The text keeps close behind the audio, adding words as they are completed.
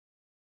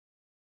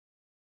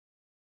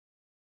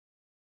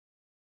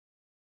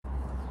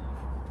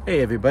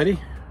Hey everybody,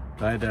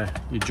 glad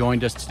you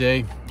joined us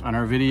today on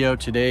our video.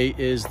 Today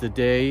is the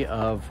day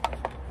of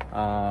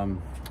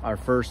our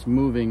first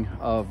moving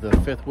of the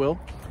fifth wheel,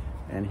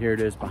 and here it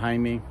is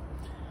behind me.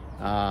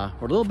 We're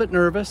a little bit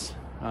nervous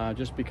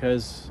just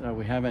because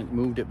we haven't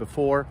moved it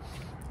before.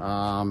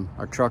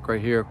 Our truck right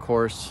here, of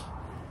course,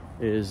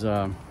 is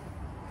our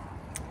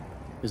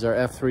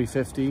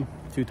F350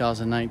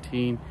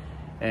 2019,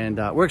 and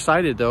we're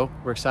excited though.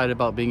 We're excited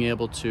about being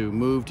able to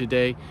move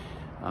today.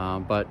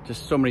 But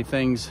just so many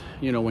things,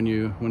 you know, when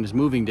it's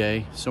moving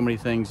day, so many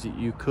things that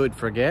you could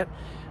forget,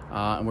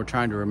 and we're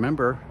trying to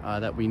remember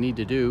that we need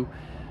to do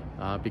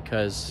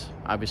because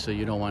obviously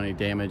you don't want any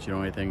damage, you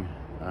don't want anything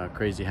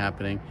crazy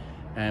happening.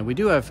 And we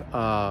do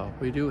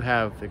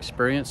have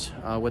experience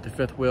with the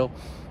fifth wheel.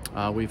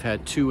 We've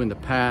had two in the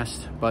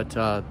past, but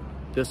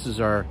this is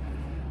our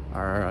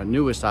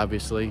newest,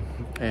 obviously,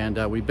 and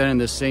we've been in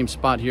this same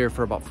spot here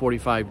for about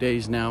 45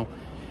 days now,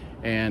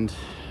 and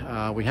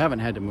we haven't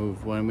had to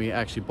move. When we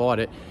actually bought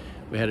it,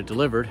 we had it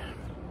delivered,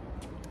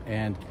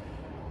 and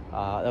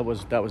that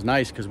was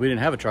nice because we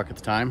didn't have a truck at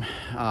the time,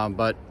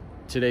 but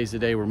today's the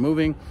day we're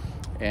moving,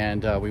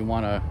 and we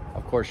want to,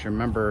 of course,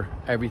 remember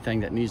everything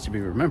that needs to be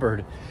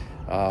remembered.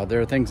 There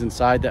are things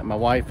inside that my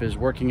wife is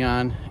working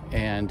on,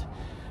 and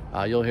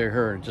you'll hear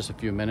her in just a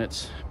few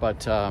minutes, but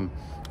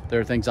there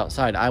are things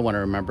outside I want to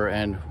remember.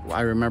 And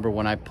I remember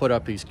when I put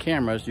up these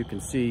cameras, you can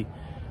see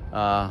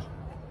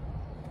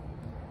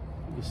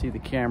the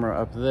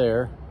camera up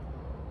there,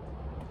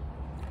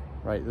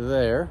 right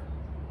there.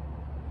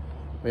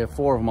 We have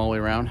 4 of them all the way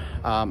around.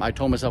 I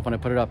told myself when I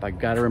put it up, I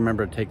got to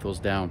remember to take those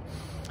down.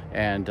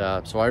 And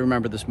so I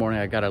remember this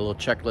morning, I got a little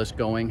checklist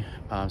going.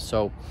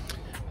 So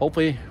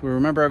hopefully we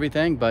remember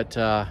everything, but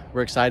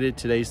we're excited.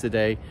 Today's the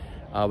day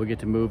we get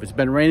to move. It's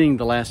been raining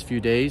the last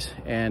few days,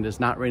 and it's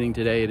not raining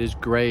today. It is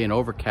gray and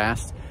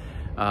overcast,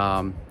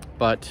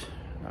 but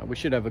we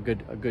should have a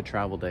good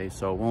travel day.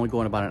 So we're only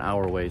going about an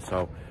hour away,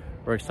 so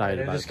we're excited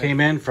about it. I just came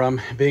in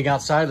from being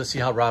outside. Let's see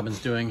how Robin's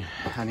doing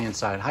on the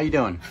inside. How you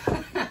doing?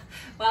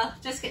 Well,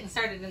 just getting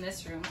started in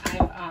this room.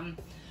 I've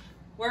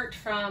worked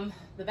from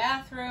the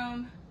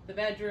bathroom, the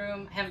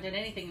bedroom. I haven't done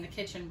anything in the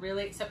kitchen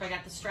really, except I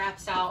got the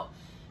straps out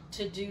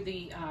to do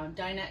the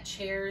dinette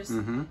chairs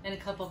and a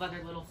couple of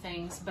other little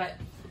things. But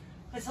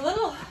it's a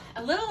little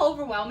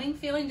overwhelming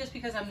feeling just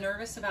because I'm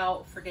nervous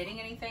about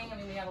forgetting anything. I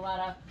mean, we have a lot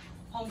of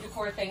home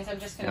decor things. I'm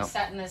just going to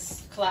set in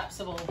this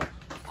collapsible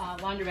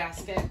laundry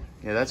basket.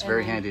 Yeah, that's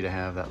very handy to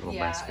have, that little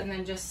basket. Yeah, and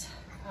then just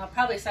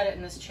probably set it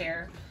in this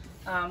chair.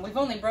 We've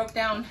only broke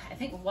down, I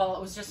think, well,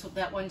 it was just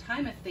that one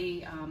time at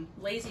the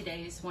lazy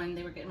days when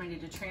they were getting ready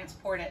to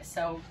transport it.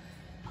 So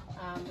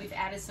we've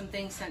added some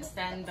things since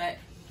then, but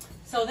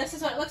so this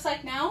is what it looks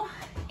like now.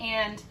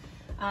 And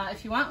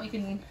if you want, we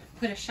can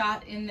put a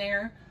shot in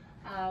there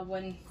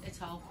when it's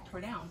all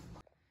tore down.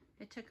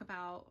 It took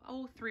about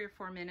 3 or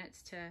 4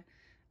 minutes to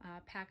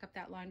pack up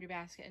that laundry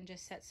basket and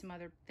just set some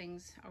other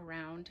things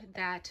around.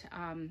 That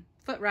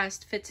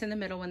footrest fits in the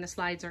middle when the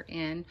slides are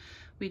in.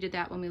 We did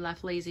that when we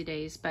left lazy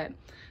days, but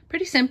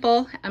pretty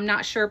simple. I'm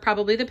not sure,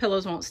 probably the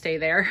pillows won't stay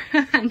there.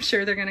 I'm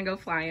sure they're gonna go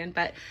flying,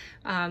 but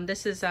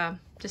this is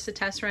just a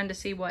test run to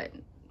see what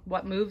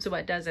moves and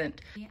what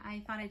doesn't.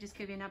 I thought I'd just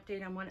give you an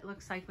update on what it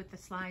looks like with the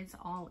slides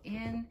all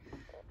in,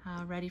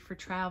 ready for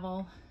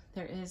travel.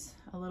 There is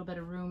a little bit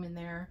of room in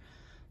there.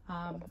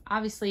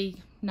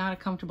 Obviously not a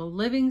comfortable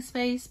living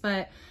space,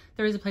 but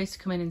there is a place to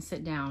come in and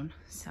sit down.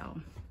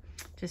 So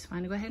just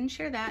wanted to go ahead and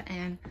share that.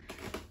 And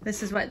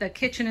this is what the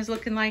kitchen is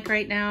looking like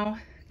right now.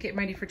 Getting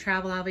ready for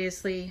travel,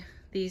 obviously.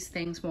 These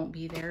things won't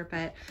be there,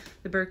 but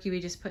the Berkey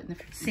we just put in the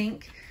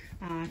sink.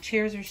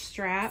 Chairs are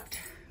strapped.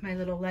 My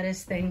little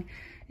lettuce thing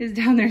is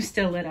down there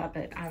still lit up,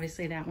 but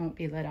obviously that won't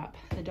be lit up.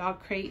 The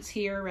dog crate's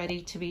here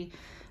ready to be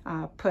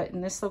put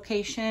in this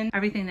location.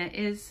 Everything that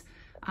is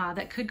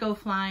that could go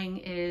flying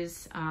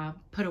is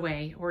put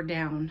away or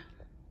down.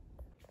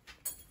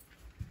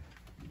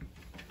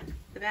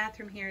 The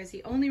bathroom here is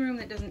the only room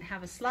that doesn't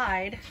have a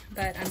slide,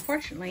 but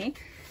unfortunately,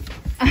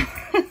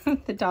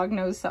 the dog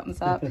knows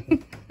something's up.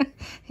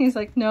 He's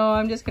like, no,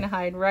 I'm just gonna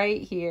hide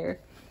right here.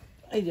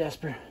 Hey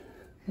Jasper,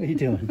 what are you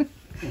doing?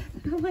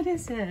 What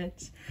is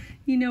it?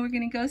 You know we're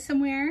gonna go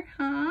somewhere,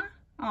 huh?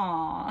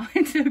 Aw,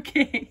 it's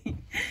okay.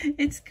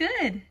 It's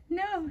good.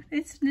 No,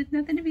 it's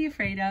nothing to be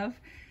afraid of.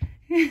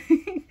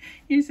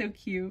 You're so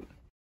cute.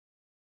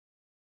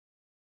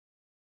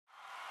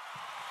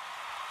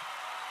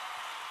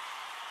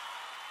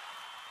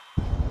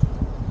 So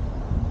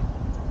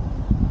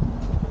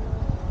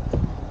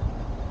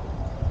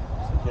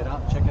get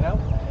out, check it out.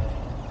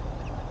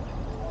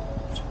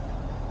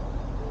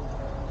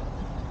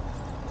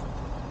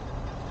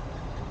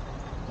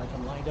 Like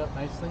I'm lined up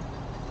nicely.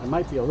 I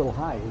might be a little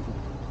high even.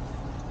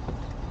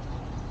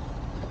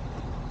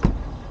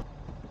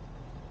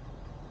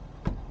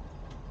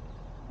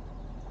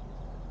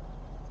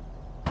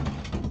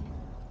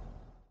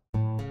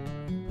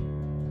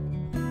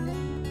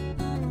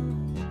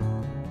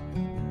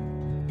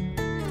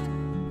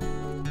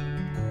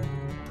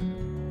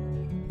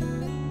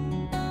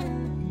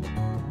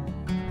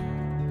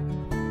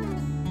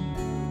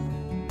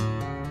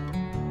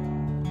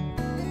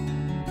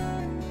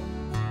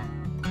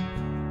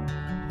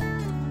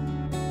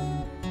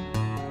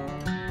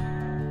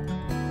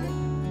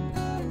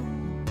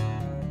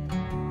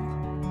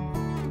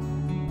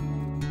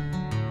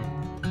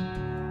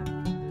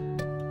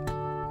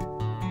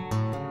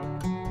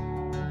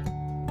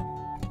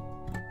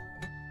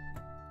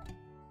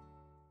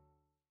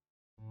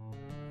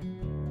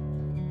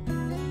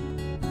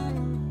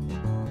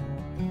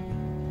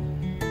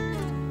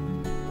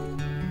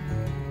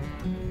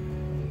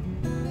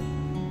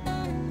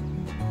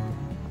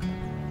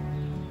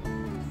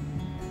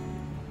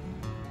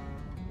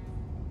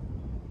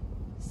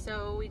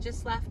 So we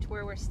just left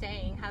where we're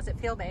staying. How's it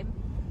feel, babe?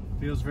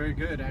 Feels very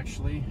good,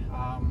 actually.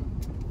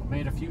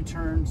 Made a few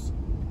turns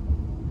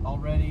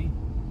already,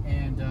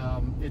 and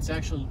it's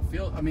actually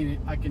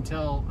I can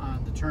tell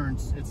on the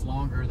turns it's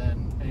longer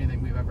than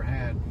anything we've ever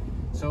had.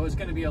 So it's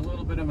going to be a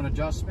little bit of an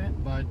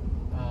adjustment, but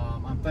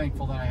I'm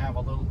thankful that I have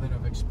a little bit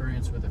of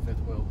experience with the fifth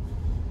wheel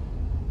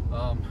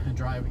and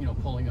drive,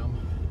 pulling them.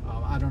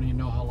 I don't even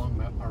know how long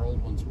our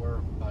old ones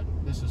were, but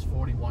this is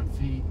 41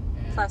 feet.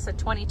 And plus a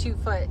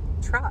 22-foot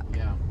truck.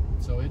 Yeah,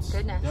 so it's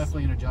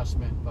definitely an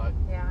adjustment, but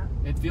yeah,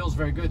 it feels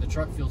very good. The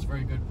truck feels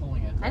very good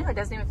pulling it. I know, it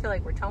doesn't even feel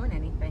like we're towing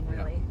anything,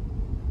 really.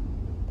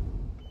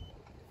 Yeah.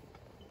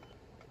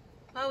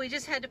 Well, we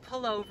just had to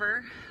pull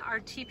over. Our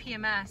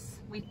TPMS,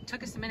 we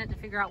took us a minute to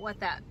figure out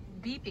what that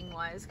beeping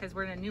was, because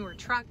we're in a newer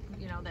truck,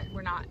 that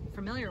we're not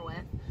familiar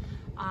with.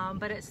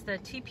 But it's the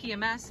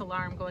TPMS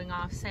alarm going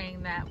off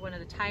saying that one of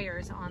the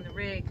tires on the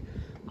rig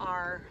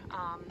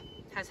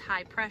has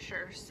high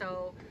pressure.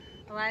 So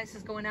Elias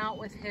is going out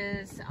with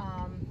his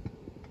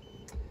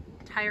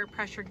tire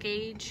pressure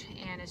gauge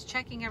and is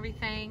checking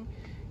everything,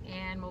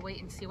 and we'll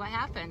wait and see what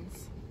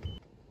happens.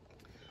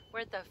 We're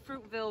at the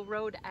Fruitville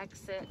Road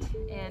exit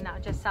in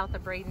just south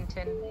of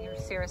Bradenton near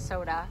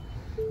Sarasota.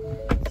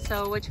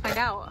 So what'd you find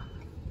out?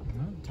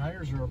 Well,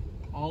 tires are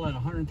all at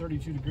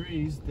 132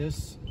 degrees.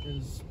 This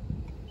is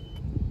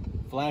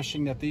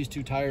flashing that these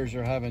two tires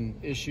are having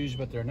issues,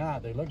 but they're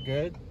not. They look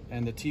good,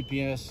 and the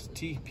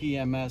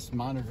TPMS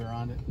monitor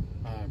on it,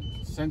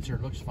 sensor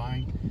looks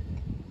fine.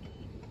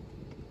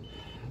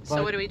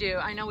 So what do we do?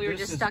 I know we were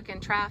just stuck in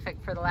traffic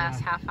for the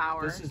last half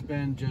hour. This has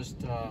been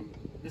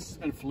this has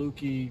been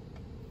fluky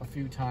a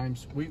few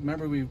times.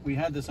 We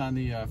had this on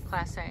the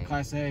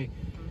Class A,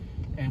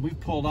 and we've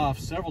pulled off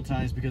several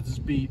times because this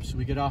beeps.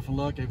 We get off and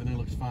look, everything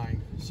looks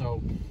fine.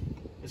 So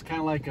it's kind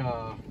of like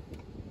a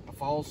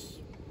false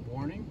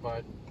warning,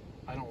 but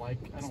I don't like.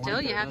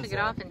 Still, you have to get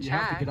off and check. You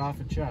have to get off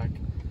and check.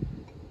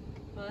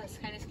 Well, that's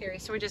kind of scary.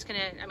 So we're just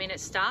gonna. I mean, it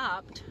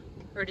stopped,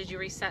 or did you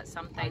reset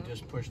something? I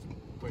just pushed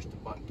the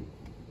button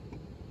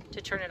to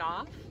turn it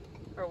off,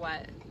 or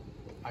what?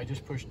 I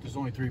just pushed. There's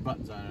only 3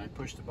 buttons on it. I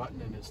pushed the button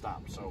and it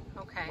stopped. So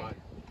okay. But,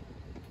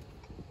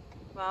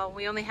 well,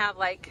 we only have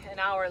like an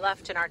hour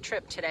left in our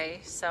trip today,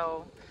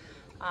 so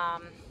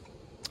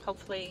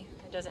hopefully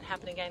it doesn't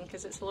happen again,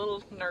 because it's a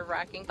little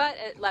nerve-wracking. But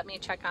it let me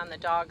check on the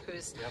dog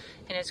who's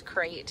in his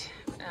crate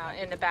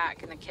in the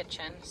back in the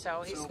kitchen,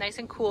 so he's nice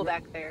and cool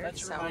back there.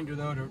 That's a reminder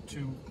though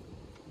to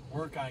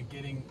work on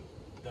getting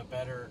the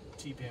better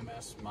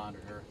TPMS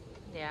monitor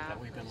that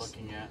we've been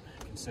looking at,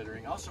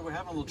 considering. Also, we're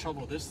having a little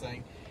trouble with this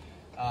thing.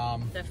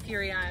 The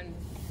Furion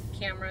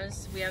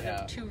cameras. We have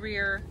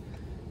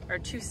the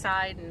two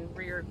side and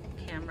rear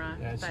camera.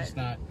 Yeah, it's just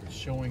not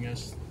showing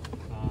us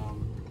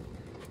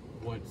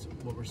what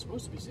we're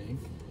supposed to be seeing.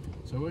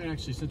 So we're gonna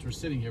actually, since we're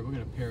sitting here, we're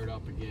gonna pair it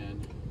up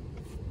again.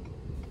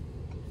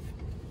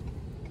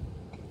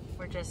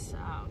 We're just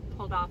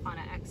pulled off on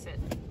an exit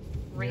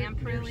ramp,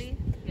 really.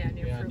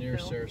 Near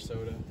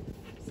Sarasota.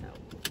 So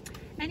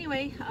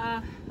anyway,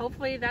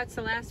 hopefully that's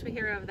the last we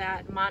hear of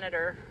that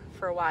monitor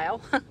for a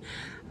while.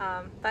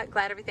 But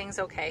glad everything's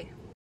okay.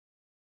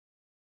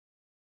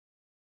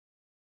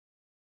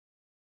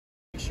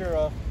 Make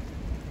sure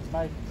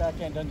my back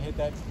end doesn't hit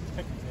that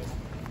picnic table.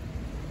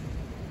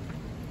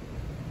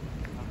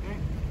 Okay.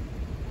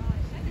 Oh,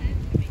 it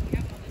shouldn't. Be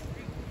careful on this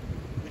roof.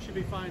 We should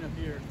be fine up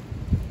here.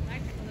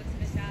 Electrical looks a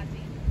bit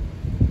dodgy.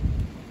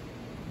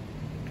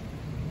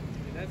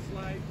 That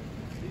slide,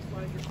 these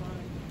slides are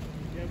fine.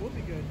 Yeah, we'll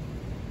be good.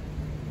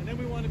 And then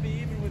we want to be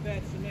even with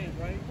that cement,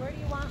 right? Where do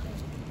you want me?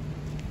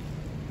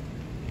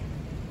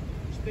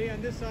 Stay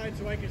on this side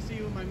so I can see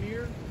you in my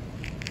mirror,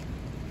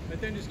 but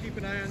then just keep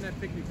an eye on that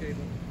picnic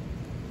table.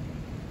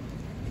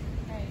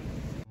 Okay.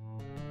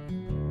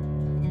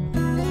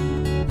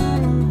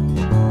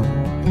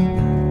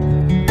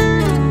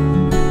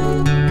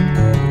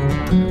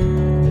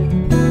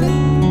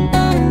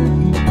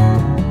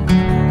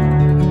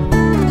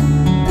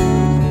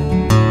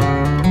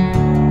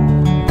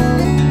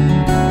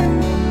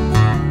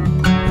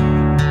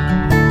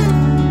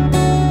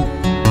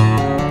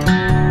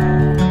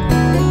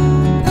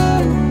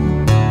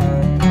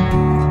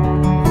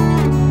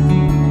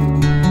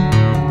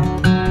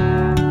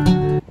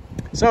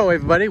 So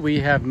everybody, we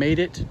have made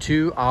it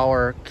to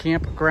our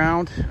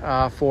campground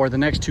for the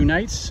next 2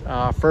 nights.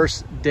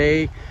 First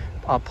day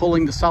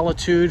pulling the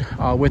Solitude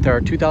with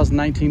our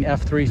 2019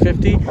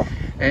 F350.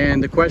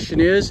 And the question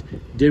is,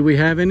 did we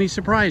have any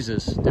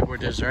surprises?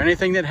 Is there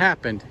anything that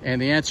happened? And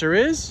the answer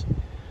is,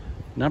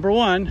 number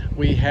one,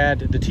 we had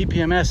the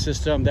TPMS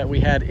system that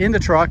we had in the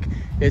truck.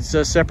 It's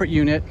a separate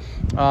unit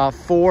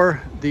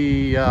for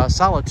the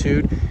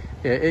Solitude.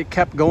 It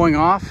kept going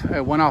off.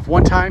 It went off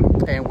one time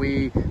and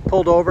we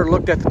pulled over,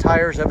 looked at the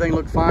tires, everything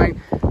looked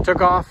fine,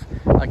 took off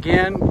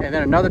again, and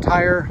then another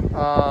tire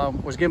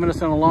was giving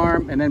us an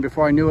alarm, and then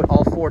before I knew it,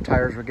 all 4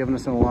 tires were giving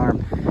us an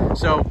alarm.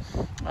 So,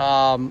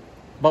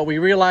 but we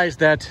realized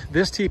that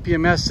this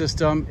TPMS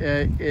system,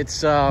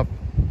 it's not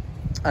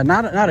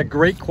a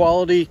great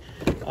quality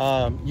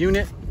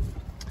unit.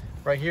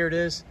 Right here it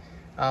is.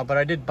 But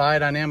I did buy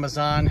it on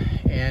Amazon,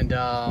 and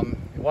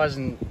it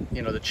wasn't,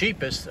 you know, the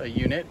cheapest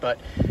unit, but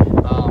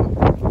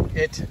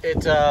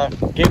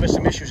it gave us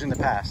some issues in the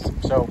past.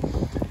 So,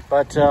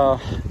 but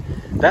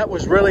that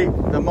was really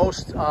the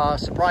most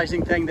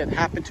surprising thing that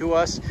happened to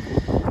us.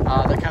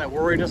 That kind of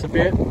worried us a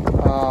bit.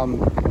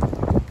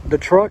 The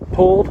truck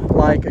pulled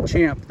like a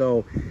champ,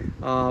 though.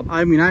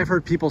 I mean, I've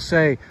heard people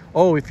say,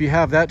 oh, if you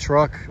have that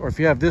truck, or if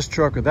you have this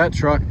truck or that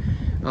truck,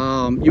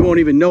 you won't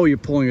even know you're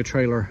pulling a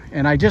trailer.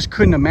 And I just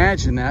couldn't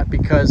imagine that,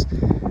 because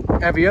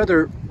the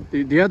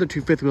other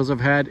two fifth wheels I've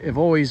had have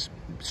always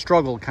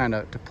struggled kind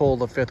of to pull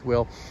the fifth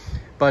wheel.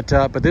 But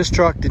this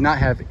truck did not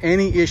have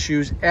any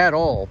issues at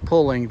all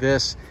pulling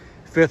this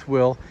fifth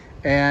wheel.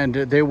 And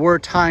there were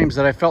times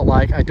that I felt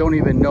like I don't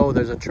even know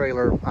there's a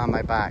trailer on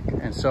my back.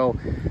 And so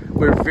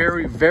we're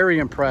very, very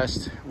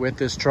impressed with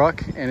this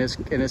truck and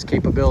its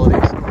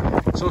capabilities.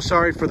 So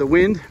sorry for the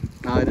wind.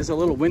 It is a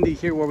little windy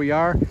here where we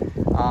are.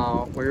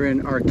 We're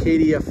in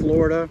Arcadia,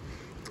 Florida,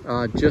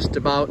 just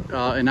about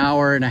an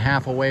hour and a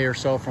half away or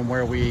so from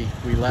where we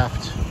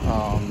left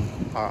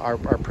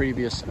our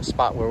previous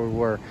spot where we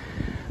were.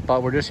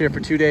 But we're just here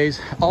for 2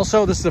 days.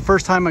 Also, this is the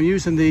first time I'm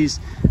using these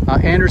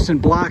Anderson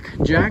block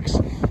jacks,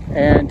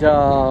 and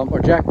or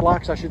jack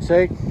blocks, I should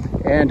say.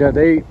 And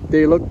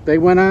they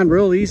went on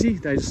real easy.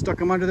 I just stuck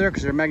them under there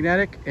because they're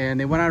magnetic, and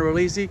they went on real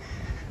easy.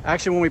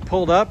 Actually, when we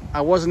pulled up,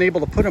 I wasn't able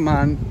to put them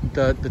on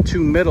the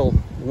two middle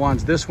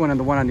ones, this one and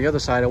the one on the other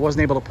side. I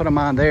wasn't able to put them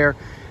on there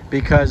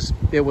because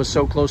it was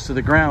so close to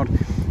the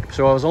ground.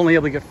 So I was only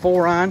able to get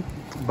 4 on,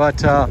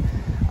 but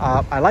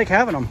I like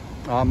having them.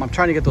 I'm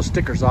trying to get those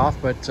stickers off,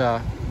 but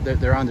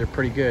they're on there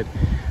pretty good.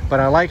 But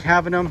I like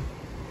having them.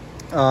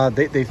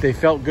 They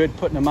felt good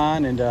putting them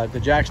on, and the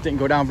jacks didn't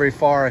go down very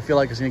far. I feel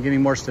like it's gonna give me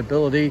more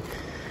stability.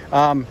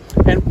 And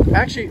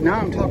actually,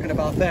 now I'm talking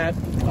about that,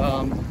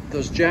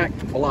 those jack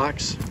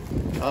blocks,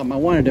 I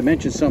wanted to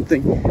mention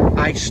something.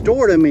 I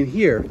stored them in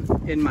here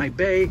in my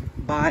bay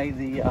by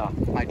the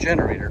my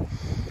generator.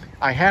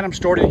 I had them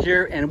stored in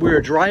here, and we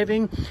were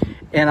driving,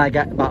 and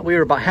we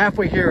were about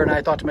halfway here, and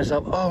I thought to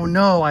myself, oh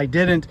no, I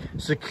didn't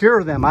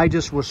secure them. I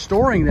just was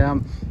storing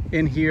them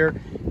in here,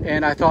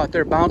 and I thought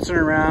they're bouncing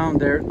around.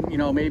 They're, you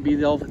know, maybe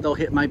they'll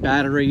hit my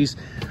batteries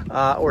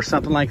or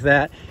something like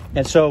that.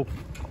 And so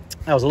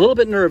I was a little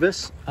bit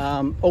nervous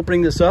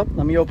opening this up.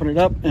 Let me open it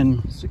up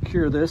and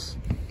secure this.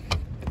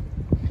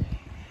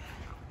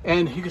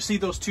 And you can see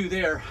those 2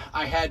 there.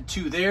 I had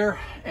 2 there,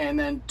 and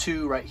then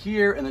 2 right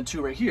here, and then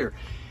 2 right here.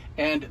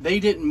 And they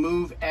didn't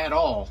move at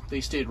all. They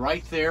stayed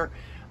right there.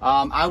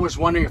 I was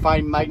wondering if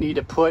I might need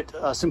to put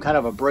some kind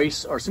of a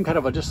brace or some kind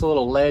of just a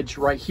little ledge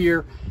right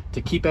here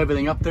to keep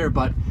everything up there.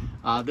 But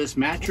this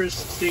mattress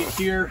stayed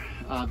here.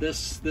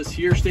 This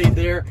here stayed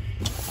there.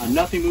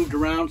 Nothing moved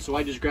around, so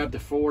I just grabbed the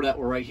 4 that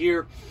were right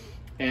here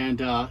and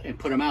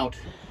put them out.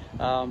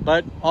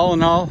 But all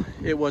in all,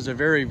 it was a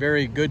very,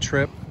 very good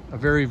trip. A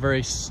very,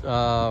 very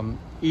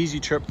easy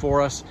trip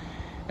for us.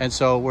 And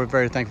so we're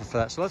very thankful for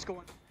that. So let's go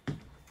on.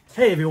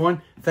 Hey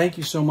everyone, thank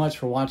you so much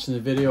for watching the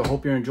video.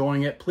 Hope you're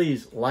enjoying it.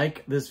 Please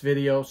like this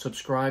video,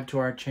 subscribe to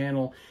our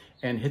channel,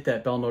 and hit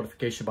that bell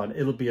notification button.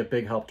 It'll be a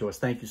big help to us.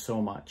 Thank you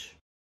so much.